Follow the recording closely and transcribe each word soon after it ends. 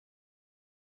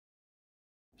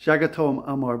Shagatom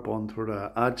amar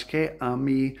bontura ajke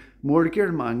ami murgir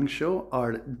mangsho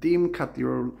ar dim Kati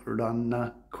Roll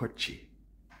ranna korchi.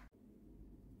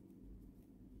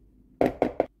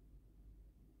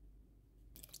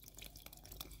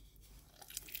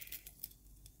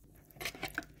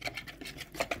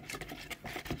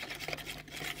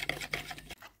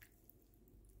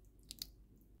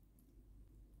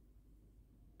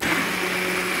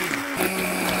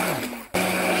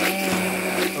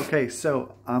 Okay,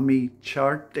 so ami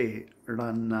charte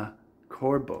ranna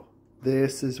korbo.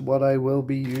 This is what I will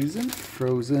be using.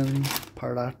 Frozen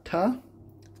paratha.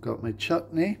 Got my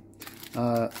chutney.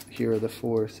 Here are the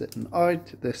 4 sitting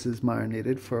out. This is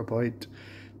marinated for about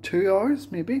 2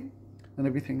 hours maybe. And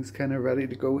everything's kind of ready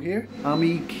to go here.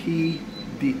 Ami ki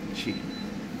dichi.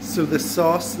 So the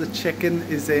sauce the chicken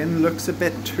is in looks a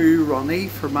bit too runny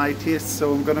for my taste,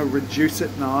 so I'm going to reduce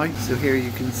it now. So here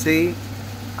you can see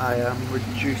I am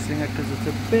reducing it because it's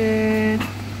a bit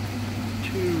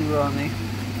too runny.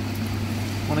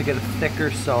 I want to get a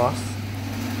thicker sauce.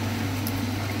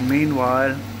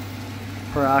 Meanwhile,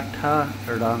 paratha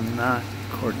ranna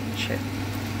korche.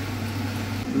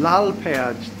 Lal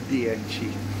peyaj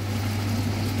diyechi.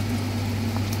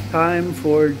 Time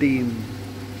for deem.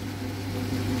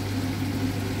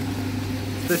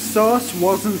 The sauce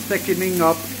wasn't thickening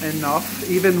up enough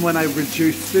even when I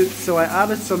reduced it, so I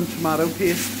added some tomato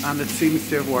paste and it seems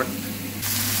to have worked.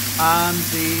 And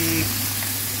the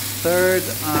 3rd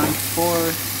and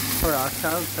 4th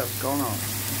parathas have gone on.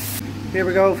 Here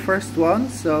we go, first one.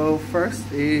 So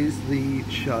first is the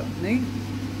chutney,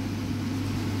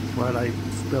 while I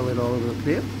spill it all over the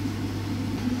plate.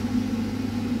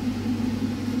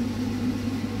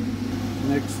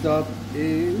 Next up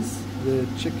is the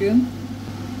chicken.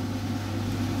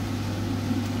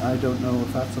 I don't know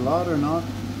if that's a lot or not.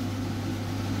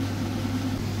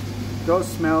 It does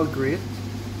smell great.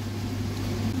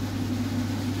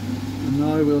 And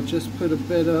now we'll just put a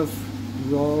bit of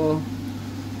raw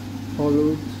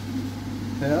hollowed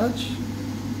peyaj.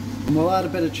 And we'll add a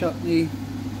bit of chutney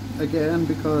again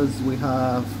because we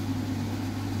have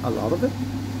a lot of it.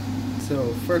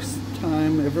 So first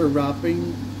time ever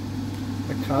wrapping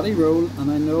a Kati roll, and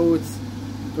I know it's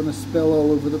gonna spill all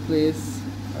over the place.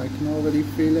 I can already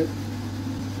feel it.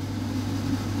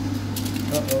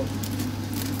 Uh-oh.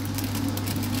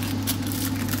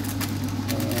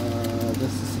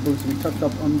 This is supposed to be tucked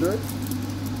up under it.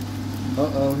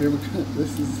 Uh-oh, here we go.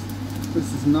 This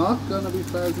is not gonna be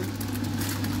pleasant.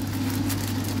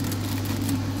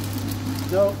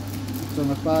 No, it's done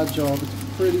a bad job.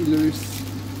 It's pretty loose.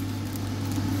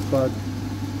 But,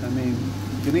 I mean,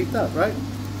 you can eat that, right?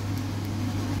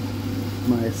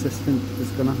 My assistant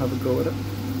is gonna have a go at it.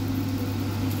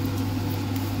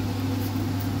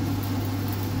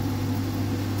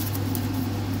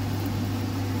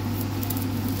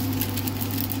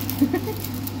 I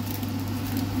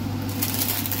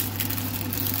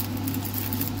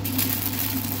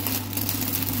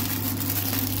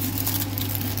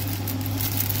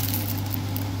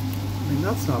mean,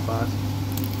 that's not bad.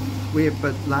 Wait,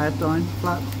 but lie it down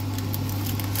flat.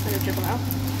 So you're dribbling out.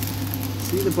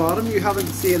 See the bottom? You haven't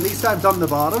seen. At least I've done the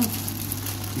bottom.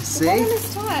 You see? The bottom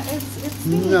is flat. It's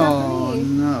no.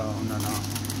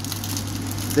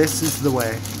 This is the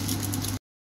way.